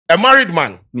a married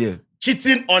man. Yeah.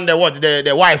 Cheating on the what?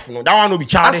 The wife, no. That one will be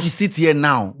childish. As we sit here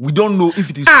now, we don't know if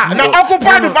it is true. Now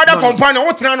occupy the father companion.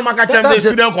 What now no maka chem the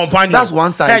student companion. That's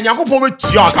one side. Hey, nyankopon we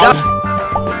tia ka.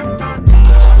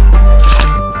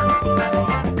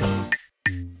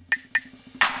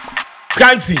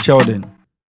 Scanty. Sheldon.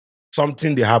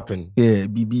 Something they happen. Yeah,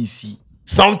 BBC.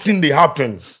 Something they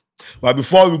happen. But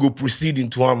before we go proceed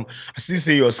into I still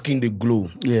say your skin they glow.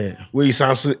 Yeah. Where you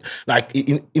sound so like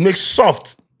it makes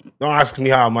soft. Don't ask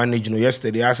me how I manage.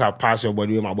 Yesterday, as I pass your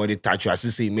body, when my body touch you, I still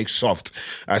say it makes soft.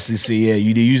 I still say, yeah,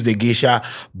 you they use the geisha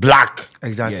black.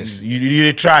 Exactly. Yes,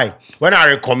 you try. When I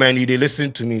recommend you, they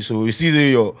listen to me. So you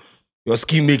see your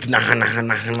skin make nah.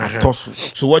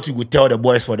 So what you would tell the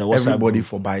boys for the WhatsApp? Everybody group?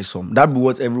 For buy some. That be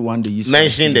what everyone they use.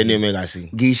 Mention the name, I see.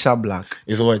 Geisha black.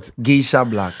 Is what? Geisha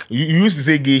black. You used to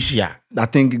say geisha. I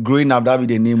think growing up, that be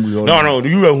the name we all No, know.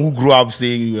 you who grew up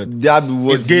saying it. That be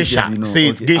what it's geisha. You know. Say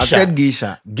it, okay. geisha. I said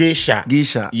geisha. Geisha.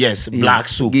 Geisha. Yes, black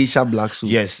soup. Geisha black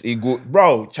soup. Yes, it go.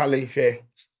 Bro, Charlie, here.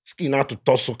 Skin out to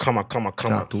torso, come.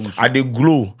 I they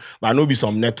glow, but I know be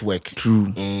some network. True.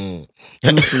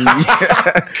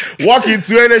 Walk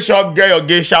into any shop, get your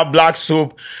geisha black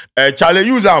soap. Charlie,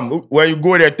 use them. When you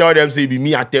go there, tell them, say, be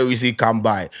me, I tell you, say, come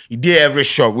by. You did every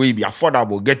shop where it be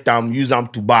affordable. Get them, use them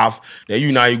to bath. Then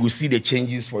you go see the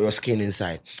changes for your skin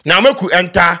inside. Now, make you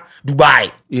enter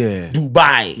Dubai. Yeah.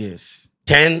 Dubai. Yes.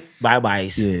 10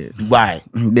 bye-byes. Yeah. Dubai.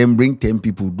 Then bring 10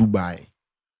 people, Dubai.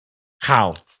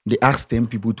 How? They ask 10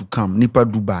 people to come. Nipa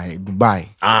Dubai.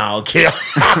 Ah, okay. All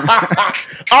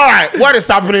right. What is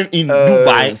happening in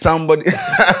Dubai? Somebody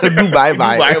Dubai.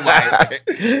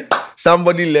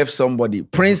 Somebody left somebody.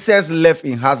 Princess left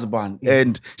in husband.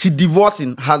 And she divorced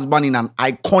in husband in an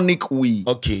iconic way.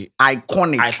 Okay.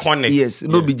 Iconic. Yes.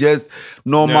 No be just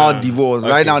normal divorce.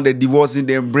 Okay. Right now they're divorcing,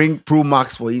 then bring Pro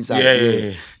Max for inside.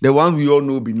 Yeah. The one we all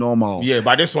know be normal. Yeah,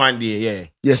 but this one day, yeah.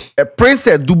 Yes. A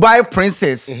princess, Dubai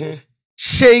princess.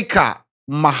 Sheikha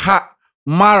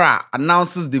Mara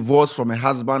announces divorce from her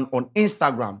husband on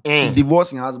Instagram. She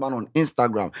divorced her husband on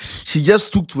Instagram. She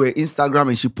just took to her Instagram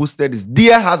and she posted this.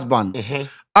 Dear husband,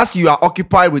 as you are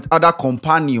occupied with other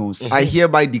companions, I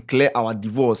hereby declare our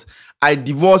divorce. I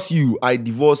divorce you. I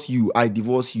divorce you. I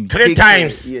divorce you. 3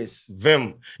 times. Care. Yes.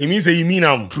 Them. It means that you mean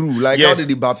them. True. Like yes. how did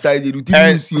they baptize you?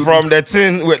 And from the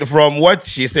thing, from what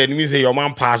she said, it means that your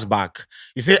man passed back.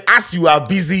 He said, as you are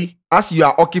busy. As you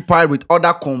are occupied with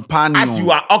other companions. As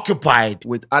you are occupied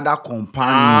with other companions.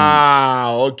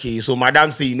 Ah, okay. So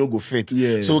madam say you no go fit.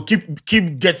 Yeah. So keep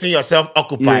getting yourself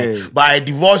occupied. Yeah. But I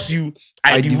divorce you.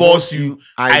 I divorce you.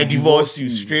 I divorce you.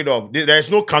 Straight up. There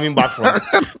is no coming back from it.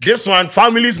 This one,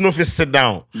 families no fit sit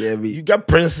down. Yeah, you get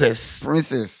princess.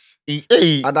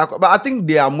 Hey. But I think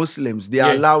they are Muslims. They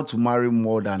are allowed to marry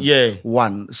more than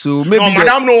one. So maybe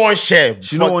madam no one share.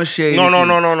 She no one share. No.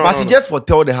 But she just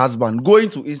tell the husband, going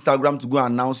to Instagram to go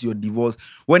announce your divorce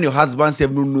when your husband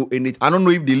said no know anything. I don't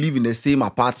know if they live in the same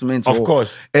apartment. Of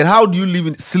course. And how do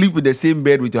you sleep with the same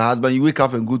bed with your husband? You wake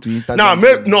up and go to Instagram.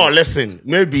 Listen.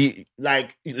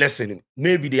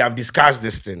 Maybe they have discussed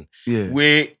this thing. Yeah.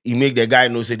 Where you make the guy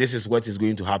know, say this is what is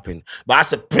going to happen. But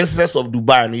as a princess of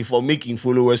Dubai, if for making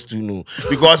followers to know.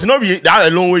 Because that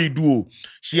alone way you do.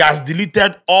 She has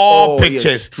deleted all pictures.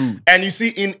 Yes, true. And you see,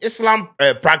 in Islam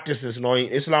practices,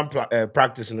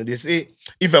 they say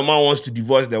if a man wants to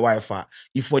divorce the wife,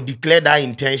 if for declare that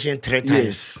intention 3 times.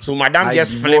 Yes. So madam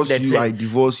just flip that thing. I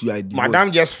divorce you.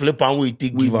 Madam just flip and we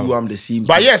take give I'm the same.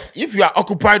 But yes, if you are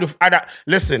occupied with other,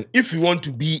 listen, if you want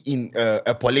to be in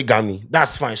a polygamy,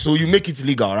 that's fine. So you make it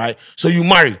legal, right? So you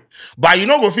marry. But you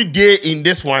know, go fit day in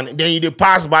this one, then they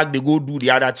pass back, they go do the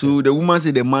other two. So the woman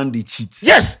say the man they cheat.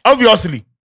 Yes, obviously.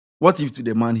 What if to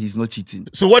the man he's not cheating?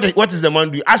 So what is the man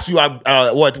do? As you are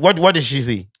what did she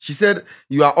say? She said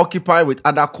you are occupied with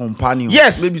other companions.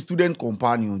 Yes. Maybe student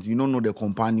companions. You don't know the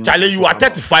companions. Charlie, you are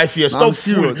 35 years. Stop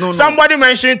serious. No. Somebody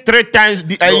mentioned 3 times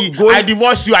I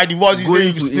divorce you, I divorce you.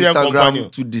 Going say to student Instagram companion.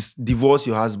 to divorce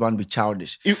your husband be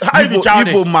childish. How be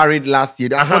childish? People married last year.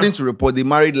 According to report, they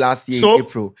married last year in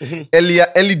April.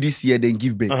 Early this year, then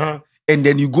give birth. And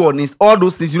then you go on all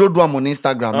those things. You don't do them on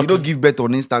Instagram. Okay. You don't give birth on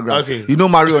Instagram. Okay. You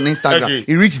don't marry on Instagram. Okay.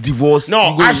 You reach divorce.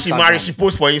 No, as she married, she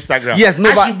posts for Instagram. Yes,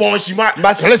 no, as she born, she married.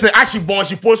 But listen, as she born,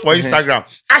 she posts for Instagram.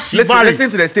 As she married,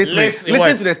 listen to the statement.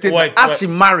 Listen to the statement. As she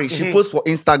married, she posts for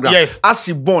Instagram. Yes. As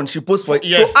she born, she posts for.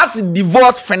 Yes. So as she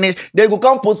divorce finish, they go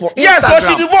come post for Instagram. Yes, so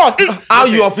she divorced. How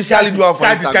you officially do it for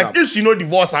Instagram? If she no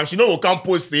divorce, she no go come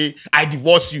post say I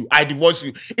divorce you. I divorce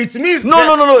you. It means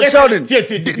no, Sheldon.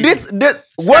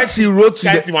 what she wrote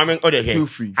to feel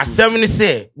free. As 70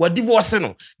 say, what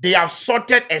divorcing? They have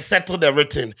sorted and settled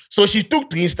everything. So she took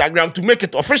to Instagram to make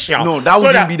it official. No, that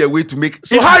wouldn't be the way to make.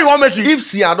 So how you want to make it? If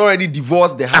she had already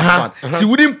divorced the husband, she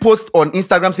wouldn't post on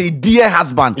Instagram say, "Dear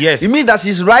husband." Yes, it means that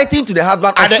she's writing to the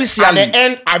husband officially.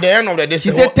 At the end of the day, she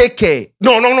said, "Take care."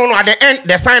 No. At the end,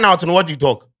 they sign out on what you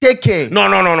talk. Take care.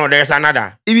 No. There's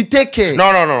another. If you take care.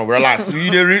 No. Relax.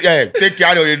 Take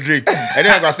care of your drink. And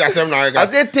then I say, I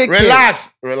said, take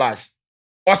relax. care. Relax.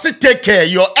 Or say, take care.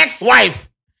 Your ex-wife.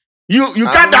 You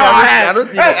can't down her head. I don't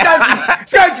see that.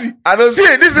 Scanty. I don't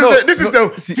see. This is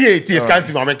the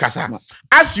Scanty Mama Kasa.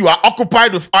 As you are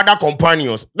occupied with other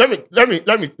companions, let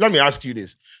me ask you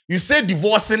this. You say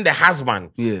divorcing the husband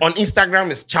on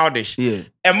Instagram is childish. Yeah.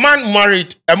 A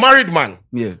married man.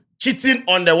 Yeah. Cheating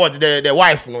on the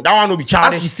wife, no, that one will be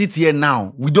childish. As we sit here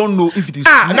now, we don't know if it is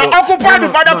now occupied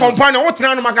with other companion. What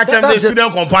now no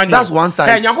student companion? That's one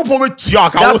side.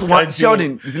 That's one.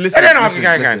 Sheldon,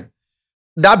 listen.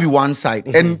 That be one side.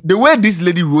 And the way this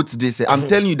lady wrote this, I'm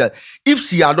telling you that if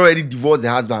she had already divorced the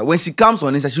husband, when she comes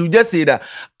on Insta, she will just say that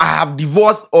I have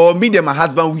divorced, or me and my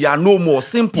husband, we are no more.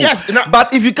 Simple. Yes.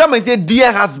 But if you come and say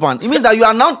dear husband, it means that you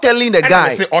are now telling the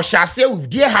guy. Or shall say with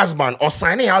dear husband, or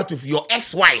signing out with your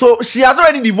ex-wife. So she has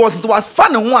already divorced. It was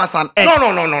fun and as an ex.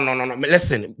 No.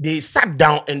 Listen, they sat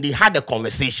down and they had a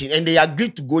conversation and they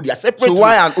agreed to go their separate. So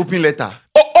why an open letter?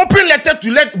 Open letter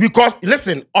to let, because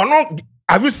listen, or not.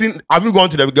 Have you gone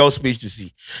to the girl's page to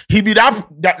see? He be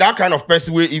that kind of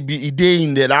person where he day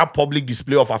in that public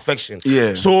display of affection.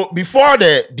 Yeah. So before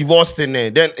the divorce thing,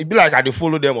 then it be like I they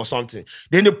follow them or something.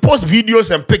 Then they post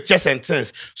videos and pictures and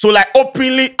things. So like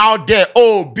openly out there,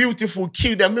 oh, beautiful,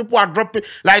 cute, and people are dropping,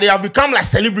 like they have become like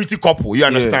celebrity couple. You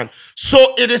understand? Yeah.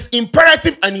 So it is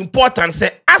imperative and important,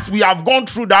 say, as we have gone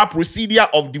through that procedure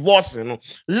of divorce,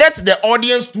 let the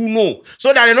audience to know.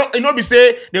 So that they not be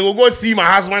say, they will go see my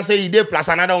husband say he did plus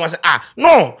another one say,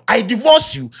 no, I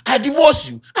divorce you.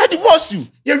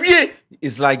 Yeah.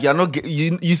 It's like you're not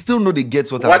you still know they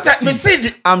get what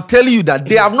I'm telling you that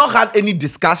they have not had any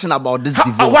discussion about this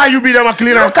divorce. Why you be them a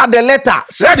cleaner? Look at the letter.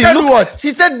 Look what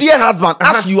she said, dear husband,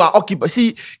 as you are occupied.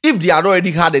 See, if they had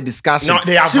already had a discussion,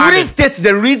 she wouldn't state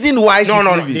the reason why she's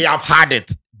leaving. They have had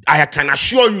it. I can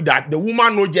assure you that the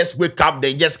woman no just wake up,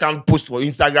 they just can't post for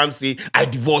Instagram say, I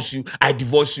divorce you.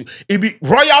 It be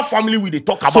royal family we they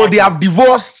talk about. So they have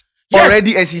divorced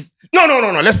already and she's... No.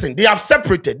 Listen, they have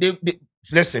separated.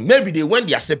 Listen, maybe they went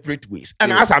their separate ways.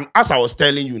 And as I was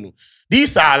telling you,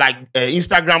 these are like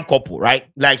Instagram couple, right?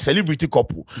 Like celebrity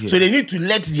couple. Yeah. So they need to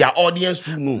let their audience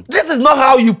to know. This is not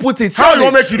how you put it. How do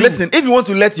you make you listen? If you want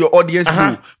to let your audience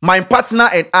know, my partner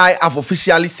and I have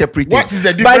officially separated. What is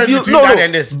the difference between that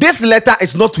and this? This letter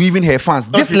is not to even her fans.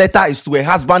 Okay. This letter is to her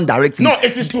husband directly. No,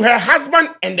 it is to her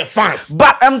husband and the fans.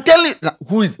 But I'm telling you,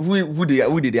 who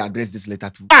did they address this letter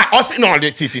to?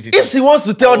 If she wants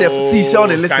to tell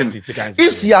Sheldon, listen.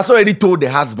 If she has already told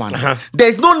the husband, there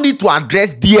is no need to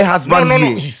address dear husband. No.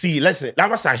 You see, listen, that's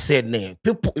what I said now.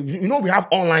 People, we have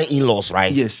online in-laws,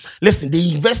 right? Yes. Listen, they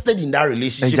invested in that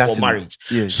relationship for marriage.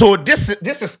 Yes. So this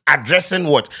is addressing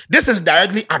what? This is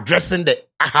directly addressing the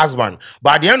husband.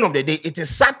 But at the end of the day, it is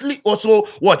certainly also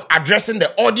what? Addressing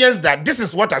the audience that this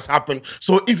is what has happened.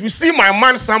 So if you see my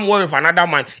man somewhere with another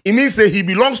man, it means that he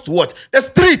belongs to what? The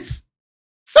streets.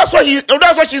 That's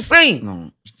what she's saying.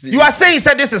 No. You are saying,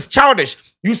 this is childish.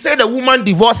 You say the woman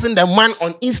divorcing the man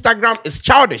on Instagram is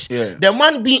childish. Yeah. The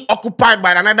man being occupied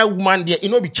by another woman there,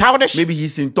 be childish. Maybe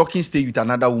he's in talking stage with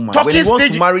another woman. When he wants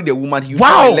to marry the woman, he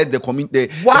will let the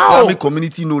Islamic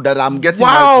community know that I'm getting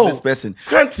married to this person.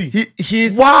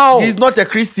 He's not a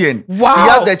Christian. He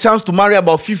has the chance to marry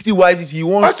about 50 wives if he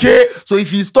wants to. So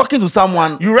if he's talking to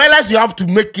someone, you realize you have to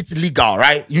make it legal,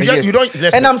 right? You don't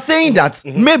listen. And I'm saying that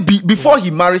maybe before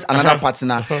he marries another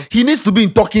partner, he needs to be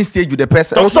in talking stage with the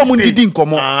person. Or someone didn't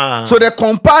come. So the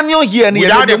companion here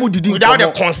without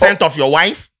the consent of your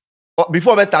wife,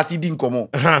 before we started didn't come on.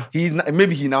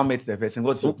 Maybe he now met the person.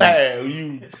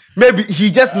 Maybe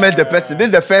he just met the person. This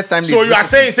is the first time. So you are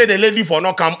saying the lady for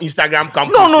not come Instagram come.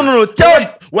 No.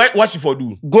 Tell what she for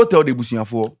do? Go tell the busunya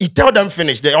for. He tell them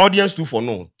finish. The audience too for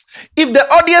no. If the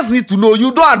audience need to know,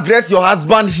 you don't address your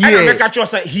husband here.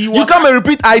 You come and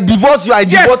repeat, I divorce you. I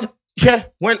divorce. Yeah,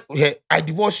 I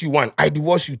divorce you 1, I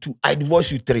divorce you 2, I divorce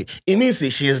you 3. It means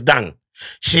that she is done.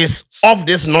 She's off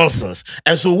this nonsense.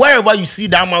 And so wherever you see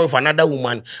that man with another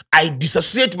woman, I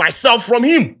dissociate myself from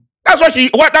him. That's what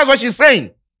she's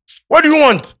saying. What do you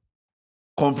want?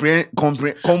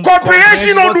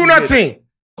 Comprehension don't do nothing.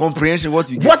 Comprehension, what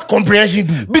you get. What comprehension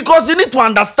do? Because you need to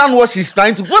understand what she's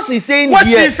trying to. What she's saying. What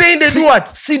here, she's saying, they do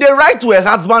what? She they write to her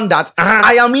husband that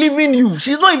I am leaving you.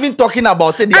 She's not even talking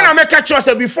about. Say And I make a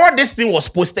choice before this thing was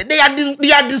posted. They are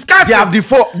discussing.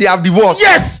 They have divorced.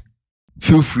 Yes.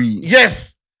 Feel free.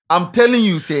 Yes. I'm telling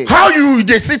you, say. How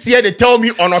they sit here? They tell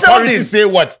me on authority. Sheldon, say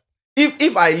what?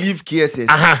 If I leave KSS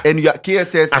and your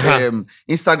KSS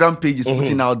Instagram page is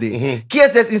putting out there,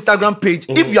 KSS Instagram page,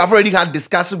 if you have already had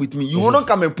discussion with me, you will not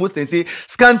come and post and say,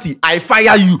 Scanty, I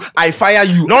fire you.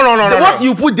 No. What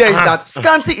you put there is that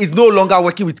Scanty is no longer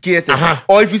working with KSS.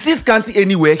 Or if you see Scanty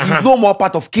anywhere, he's no more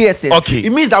part of KSS. Okay.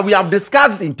 It means that we have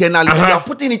discussed it internally. We are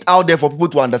putting it out there for people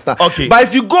to understand. Okay. But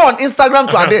if you go on Instagram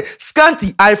to add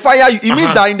Scanty, I fire you, it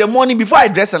means that in the morning before I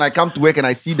dress and I come to work and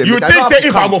I see them, you think say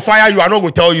if I go fire you, I'm not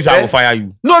going to tell you say I go fire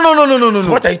you. No.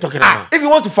 What are you talking about? If you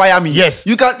want to fire me, yes,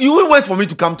 you can. You will wait for me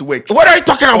to come to work. What are you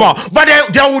talking about? But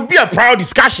there would be a prior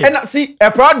discussion. And see,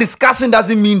 a prior discussion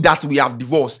doesn't mean that we have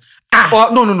divorced.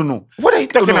 No. What are you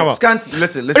talking about? Scanty,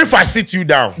 listen. If I sit you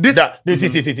down,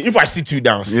 if I sit you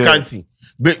down, Scanty,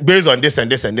 based on this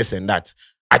and this and this and that,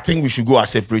 I think we should go our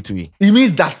separate way. It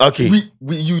means that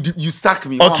you sack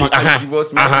me. Okay.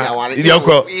 Divorce me.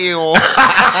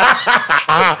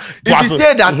 If you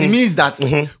say that, it means that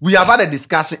we have had a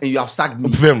discussion and you have sacked me.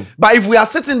 But if we are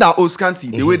sitting down,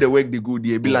 Scanty, the way the work they go,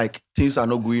 they be like, things are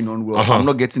not going on well. I'm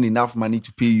not getting enough money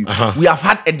to pay you. We have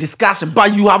had a discussion,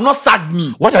 but you have not sacked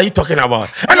me. What are you talking about?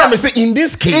 And I'm saying, in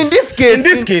this case,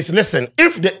 listen,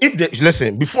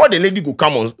 listen, before the lady go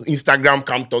come on Instagram,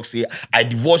 come talk, say, I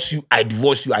divorce you.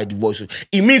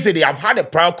 It means that they have had a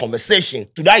prior conversation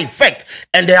to that effect,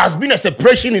 and there has been a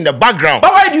separation in the background.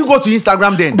 But why do you go to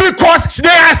Instagram then? Because they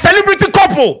are a celebrity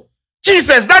couple.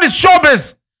 Jesus, that is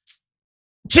showbiz.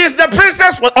 She's the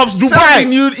princess of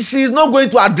Dubai. She's not going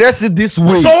to address it this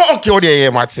way. So okay,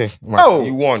 Martin.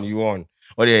 You won.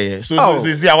 So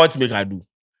see, what to make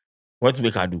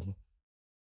her do?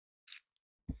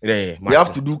 Yeah, we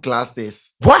have to do class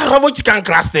tests. How much you can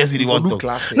class tests? You want to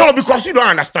class tests? No, because you don't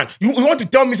understand. You want to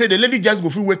tell me, say the lady just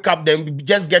go free, wake up, then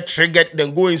just get triggered,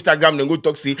 then go Instagram, then go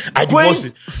talk, say I divorce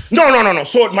it. No.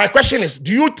 So my question is,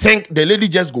 do you think the lady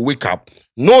just go wake up,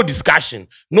 no discussion,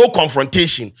 no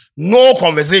confrontation, no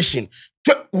conversation?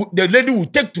 The lady will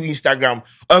take to Instagram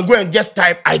and go and just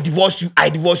type, I divorce you.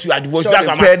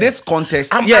 Per this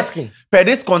context, asking. Per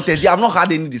this context, they have not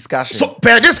had any discussion. So,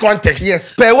 per this context?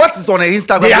 Yes. Per what is on her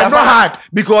Instagram, they have not had.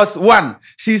 Because one,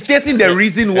 she's stating the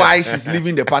reason why she's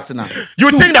leaving the partner.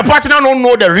 You think the partner don't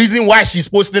know the reason why she's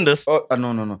posting this?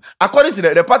 No. According to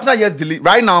the partner just delete.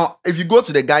 Right now, if you go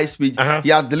to the guy's page, he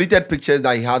has deleted pictures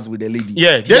that he has with the lady.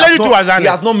 Yeah, the lady too has done. He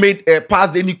has not made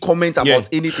passed any comment about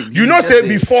anything. You know, say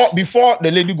before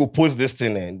the lady go post this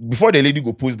thing,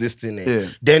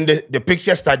 then the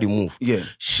pictures start to move. Yeah.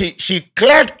 She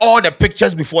cleared all the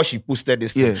pictures before she posted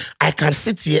this thing. I can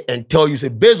sit here and tell you, say,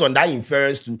 based on that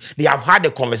inference too, they have had a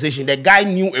conversation. The guy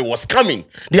knew it was coming.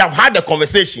 They have had the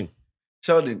conversation.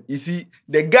 Sheldon, you see,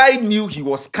 the guy knew it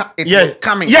was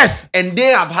coming. Yes. And they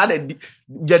have had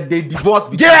they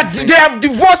divorced. They have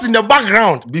divorced in the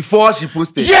background. Before she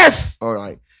posted. Yes. All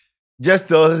right. Just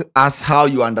tell us how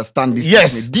you understand this.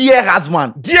 Yes. Dear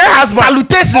husband.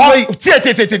 Salutation.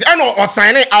 I know, or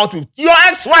signing out with your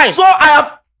ex-wife. So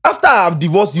after I have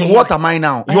divorced you, what am I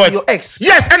now? Your ex.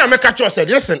 Yes, and I make a choice. Said,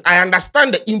 listen, I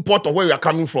understand the import of where you are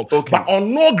coming from. Okay. But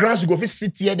on no grounds you go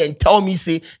sit here and tell me,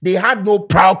 say, they had no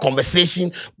prior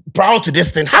conversation prior to this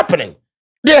thing happening.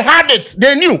 They had it.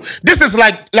 They knew. This is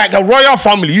like a royal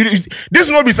family. This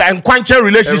will be a quantum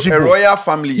relationship. A royal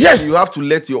family. Yes. You have to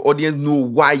let your audience know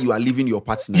why you are leaving your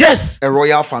partner. Yes. A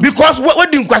royal family. Because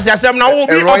what do you say now?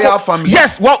 A royal family.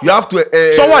 Yes. Well, you have to.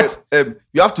 So what?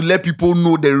 You have to let people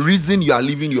know the reason you are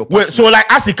leaving your partner. Wait, so like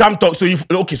as he come talk, so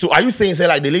are you saying say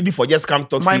like the lady for just come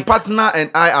talk? My partner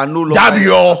and I are no longer. That be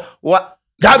all. What?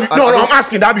 I'm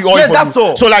asking, that be all. Yes, that's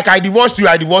all. So like I divorced you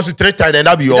 3 times, then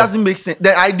that be all. It doesn't make sense.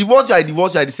 Then I divorced you,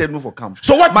 I said no for come.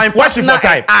 So what? My partner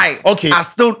and I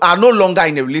are no longer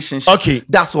in a relationship. Okay.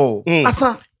 That's all.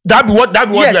 That be what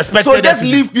you expected. So just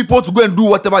leave people to go and do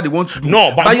whatever they want to do.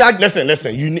 No, but you listen.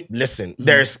 Listen.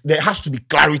 There has to be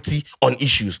clarity on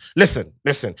issues. Listen.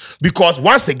 Because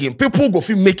once again, people go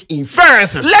feel make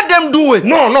inferences. Let them do it.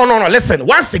 No. Listen.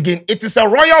 Once again, it is a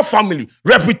royal family.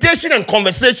 Reputation and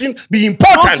conversation be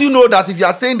important. Don't you know that if you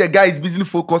are saying the guy is busy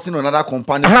focusing on other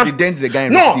companies, it dents the guy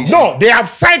in reputation? No. They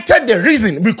have cited the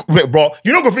reason. Wait, bro.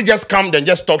 You know, go feel just come then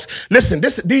just talks. Listen,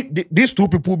 these two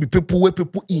people be people where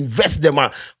people invest them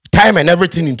time and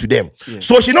everything into them. Yeah.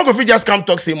 So she not going to just come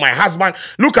talk, say, my husband,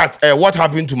 look at what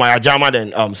happened to my Ajama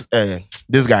and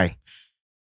this guy.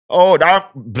 Oh,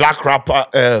 that black rapper,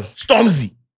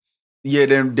 Stormzy. Yeah,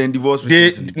 then divorce.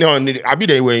 They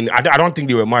were in, I don't think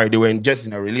they were married. They were just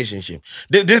in a relationship.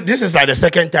 This is like the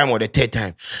second time or the third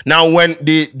time. Now, when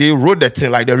they wrote the thing,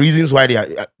 like the reasons why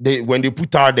when they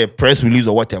put out the press release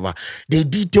or whatever, they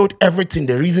detailed everything,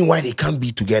 the reason why they can't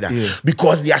be together.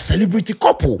 Because they are celebrity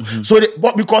couple. So,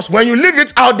 because when you leave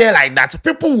it out there like that,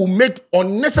 people will make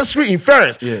unnecessary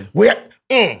inference. Where,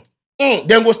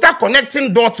 then we'll start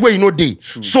connecting dots where you know they.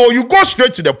 So you go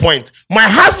straight to the point. My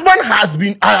husband has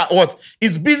been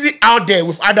is busy out there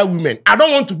with other women. I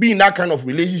don't want to be in that kind of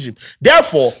relationship.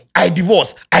 Therefore, I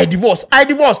divorce.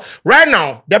 Right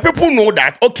now, the people know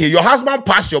that okay, your husband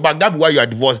passed your back. That's why you are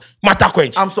divorced. Matter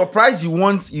quench. I'm surprised you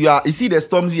see the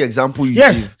Stormzy example you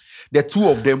gave. The two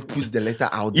of them pushed the letter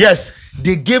out there. Yes.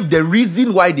 They gave the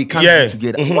reason why they can't be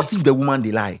together. What if the woman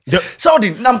they lie?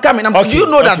 Sheldon, I'm coming. Do you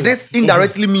know that this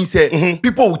indirectly means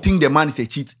people will think the man is a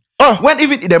cheat? When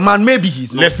even the man, maybe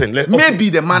he's not. Maybe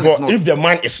the man is not. If the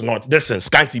man is not, listen,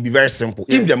 Scanty, be very simple.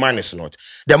 If the man is not,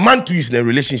 the man too is in a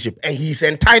relationship and he's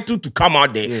entitled to come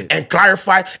out there and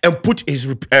clarify and put his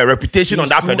reputation on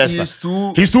that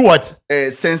pedestal. He's too what?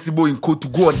 Sensible in code to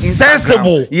go on Instagram.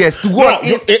 Sensible. Yes, to go on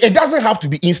Instagram. It doesn't have to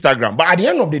be Instagram, but at the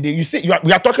end of the day, you see,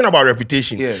 we are talking about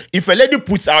reputation. If a lady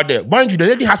puts out there, mind you, the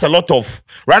lady has a lot of,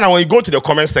 right now when you go to the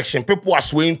comment section, people are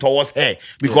swaying towards her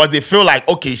because they feel like,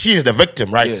 okay, she is the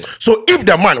victim, right? So if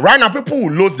the man, right now, people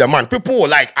will load the man. People will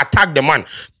like attack the man.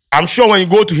 I'm sure when you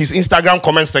go to his Instagram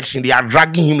comment section, they are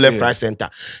dragging him left, right, center.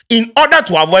 In order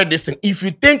to avoid this thing, if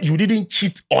you think you didn't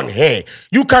cheat on her,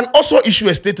 you can also issue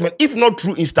a statement. If not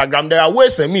through Instagram, there are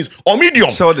ways and means or medium.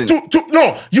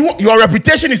 Your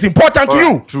reputation is important to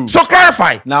you. True. So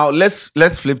clarify. Now let's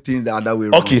flip things the other way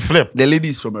around. Okay, flip. The lady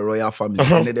is from a royal family,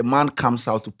 and then the man comes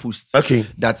out to post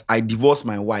that I divorced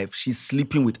my wife. She's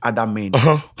sleeping with other men.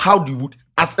 How do you?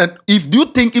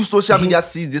 If social media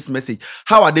sees this message,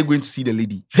 how are they going to see the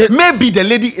lady? Maybe the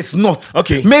lady is not.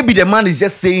 Maybe the man is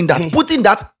just saying that, putting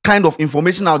that kind of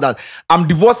information out that I'm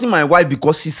divorcing my wife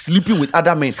because she's sleeping with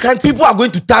other men. People are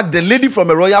going to tag the lady from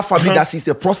a royal family that she's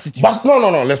a prostitute. But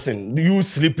no. Listen, you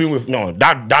sleeping with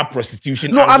that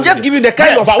prostitution. No, I'm just giving the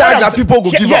kind of tag that people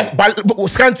will give up. But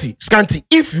Scanty,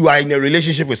 if you are in a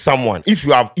relationship with someone, this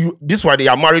is why they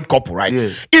are married couple, right?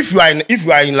 If you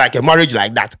are in like a marriage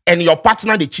like that, and your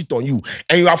partner they cheat on you,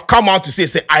 and you have come out to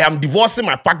say I am divorcing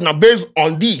my partner based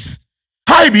on this,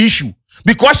 how be issue?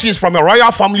 Because she's from a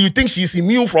royal family, you think she's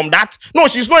immune from that? No,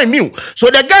 she's not immune. So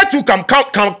the guy too come.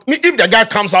 If the guy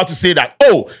comes out to say that,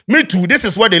 oh, me too, this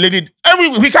is what the lady.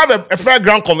 We have a fair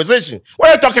ground conversation. What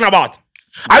are you talking about?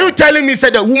 Are you telling me, say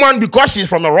the woman, because she's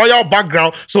from a royal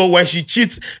background, so when she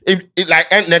cheats,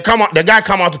 the guy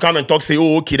come out to come and talk, say,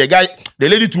 oh, okay, the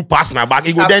lady too passed my back.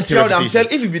 He go dance.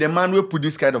 If you be the man who put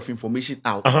this kind of information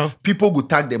out, people go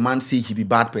tag the man, say he be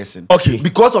bad person.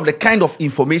 Because of the kind of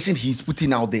information he's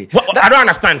putting out there. Well, I don't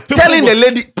understand. Telling the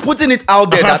lady, putting it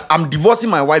out there that I'm divorcing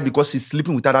my wife because she's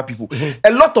sleeping with other people.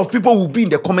 A lot of people will be in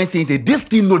the comments saying, say, this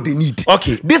thing no they need.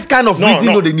 This kind of reason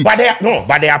no they need.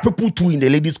 But there are people too in the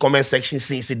ladies' comment section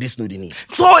say this no they need.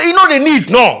 So you know they need.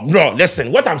 No,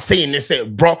 listen. What I'm saying is,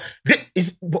 bro,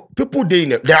 people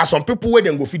there are some people where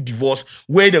they go fit divorce,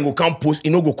 where they go come post,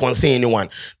 you know, go concern anyone.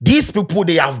 These people,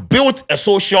 they have built a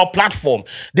social platform.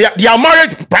 They are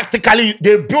married practically.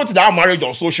 They built their marriage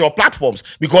on social platforms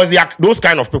because they are those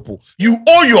kind of people. You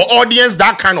owe your audience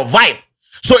that kind of vibe.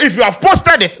 So if you have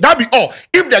posted it, that be all.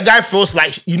 If the guy feels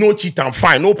like cheat, I'm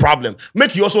fine, no problem.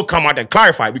 Make you also come out and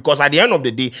clarify, because at the end of the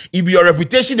day, it be your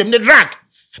reputation them they drag.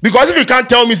 Because if you can't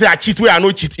tell me say I cheat where I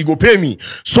no cheat, he go pay me.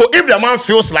 So if the man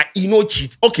feels like he no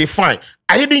cheat, okay, fine.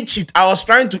 I didn't cheat. I was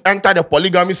trying to enter the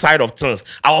polygamy side of things.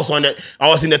 I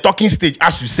was in the talking stage,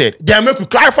 as you said. Then make you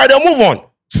clarify, then move on.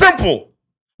 Simple.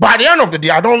 But at the end of the day,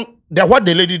 what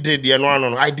the lady did,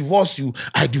 no. I divorce you.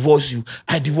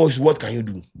 What can you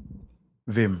do?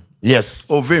 Vim. Yes.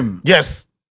 Oh, Vim. Yes.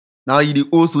 Now you the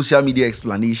old social media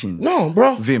explanation. No,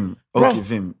 bro. Vim. Bro. Okay,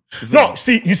 Vim. No,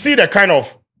 you see the kind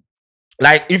of,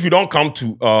 like, if you don't come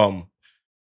to,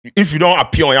 if you don't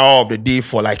appear on Hour of the Day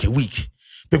for like a week,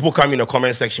 people come in the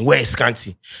comment section, where is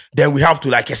Scanty? Then we have to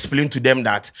like explain to them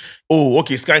that, oh,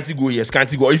 okay, Scanty go here,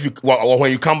 Scanty go. Or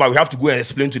when you come back, we have to go and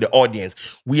explain to the audience.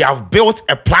 We have built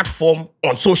a platform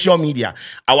on social media.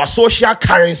 Our social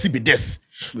currency be this.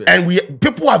 Yeah. And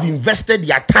people have invested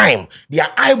their time, their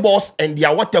eyeballs, and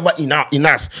their whatever in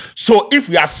us. So if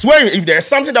we are swearing, if there's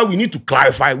something that we need to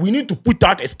clarify, we need to put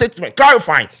out a statement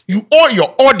clarifying. You owe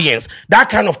your audience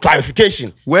that kind of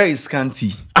clarification. Where is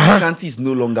Scanty? Scanty is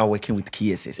no longer working with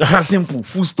KSS. Simple,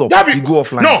 full stop. You go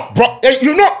offline. No,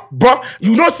 bro.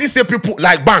 See people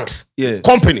like banks,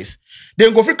 companies.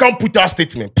 Then go come put out a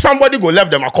statement. Somebody go left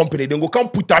them a company, then go come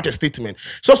put out a statement.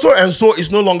 So and so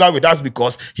is no longer with us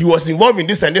because he was involved in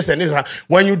this and this and this.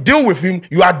 When you deal with him,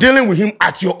 you are dealing with him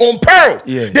at your own peril.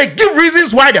 Yeah. They give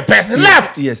reasons why the person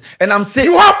left. Yes. And I'm saying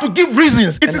you have to give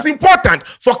reasons. It is important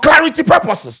for clarity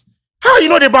purposes. How you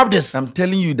know about this? I'm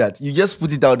telling you that you just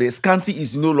put it out there. Scanty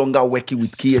is no longer working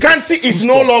with KSS. Scanty is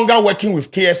no longer working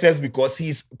with KSS because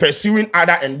he's pursuing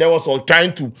other endeavors or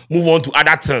trying to move on to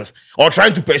other things or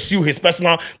trying to pursue his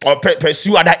personal or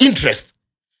pursue other interests.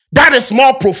 That is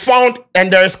more profound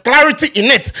and there is clarity in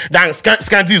it than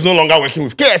Scanty is no longer working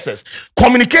with KSS.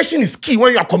 Communication is key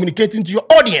when you are communicating to your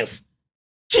audience.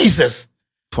 Jesus.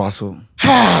 Twaso.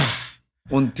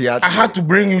 I had to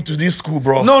bring you to this school,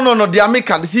 bro. No, they are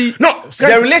making. See, no,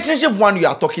 the relationship one you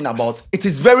are talking about, it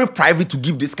is very private to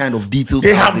give this kind of details.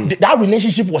 That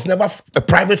relationship was never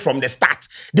private from the start.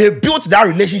 They built that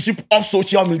relationship off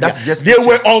social media. That's just they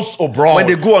were also, bro. When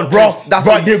they go on trips, that's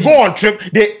bro, they go on trip.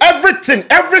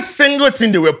 Every single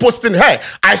thing they were posting. Hey,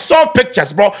 I saw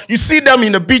pictures, bro. You see them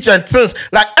in the beach and things.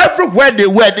 Like everywhere they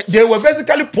were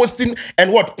basically posting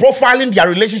and profiling their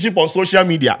relationship on social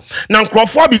media. Now,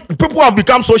 people have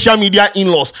become social media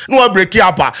in-laws. No, break it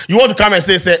up. You want to come and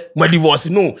say, my divorce?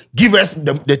 No, give us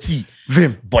the tea.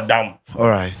 Vim. But damn. All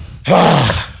right.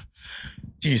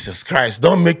 Jesus Christ,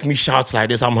 don't make me shout like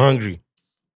this. I'm hungry.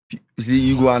 You see,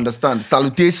 you go understand.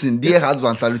 Salutation, dear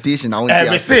husband, salutation.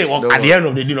 They say, at the end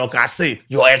of the day, I say,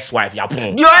 your ex-wife, your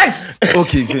ex.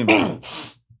 Okay, Vim.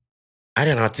 I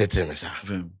did not tell him, sir.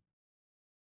 Vim.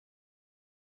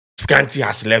 Scanty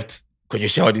has left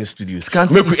Sheldon Studios.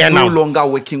 Scanty is no longer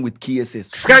working with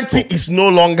KSS. Scanty is no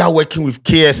longer working with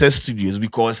KSS Studios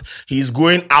because he's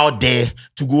going out there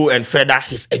to go and further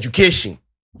his education.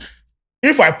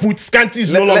 If I put Scanty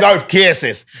is no longer with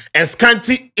KSS and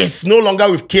Scanty is no longer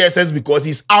with KSS because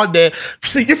he's out there.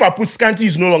 See, if I put Scanty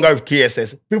is no longer with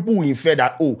KSS, people will infer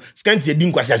that, Scanty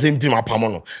didn't quite the same thing.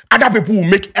 Other people will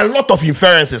make a lot of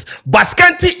inferences. But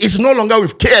Scanty is no longer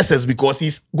with KSS because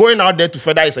he's going out there to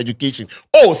further his education.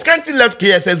 Scanty left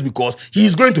KSS because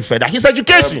he's going to further his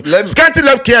education. Scanty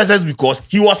left KSS because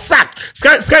he was sacked.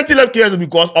 Scanty left KSS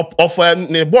because of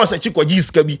the boss at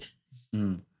Chikoji.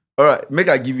 All right, make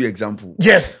I give you an example.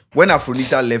 Yes. When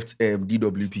Afronita left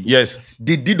DWP, yes,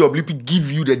 did DWP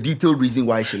give you the detailed reason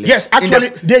why she left? Yes, actually,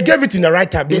 they gave it in the right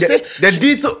time. They say the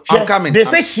detail. I'm coming. They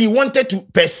say she wanted to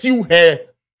pursue her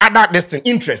other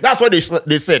interest. That's what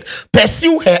they said.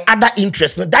 Pursue her other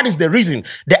interest. That is the reason.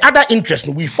 The other interest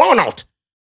we found out.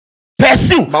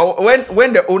 Pursue. But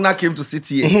when the owner came to sit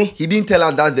here, he didn't tell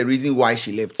us that's the reason why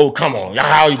she left. Oh, come on.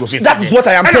 How you go fit? That is what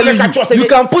I am telling you. You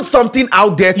can put something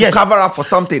out there to cover up for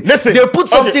something. Listen, they put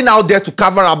something out there to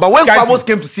cover up. But when Kwadwo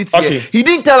came to sit here, he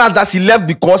didn't tell us that she left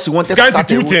because she wanted to start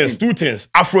two things.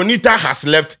 Afronita has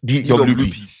left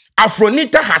DWP.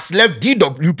 Afronita has left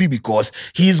DWP because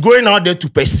he is going out there to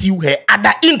pursue her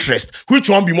other interest, which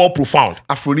won't be more profound.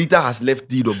 Afronita has left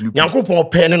DWP.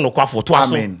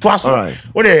 Amen. All right.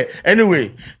 Okay.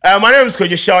 Anyway, my name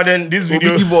is Sheldon. This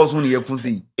video.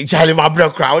 Charlie, my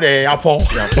brother crowd.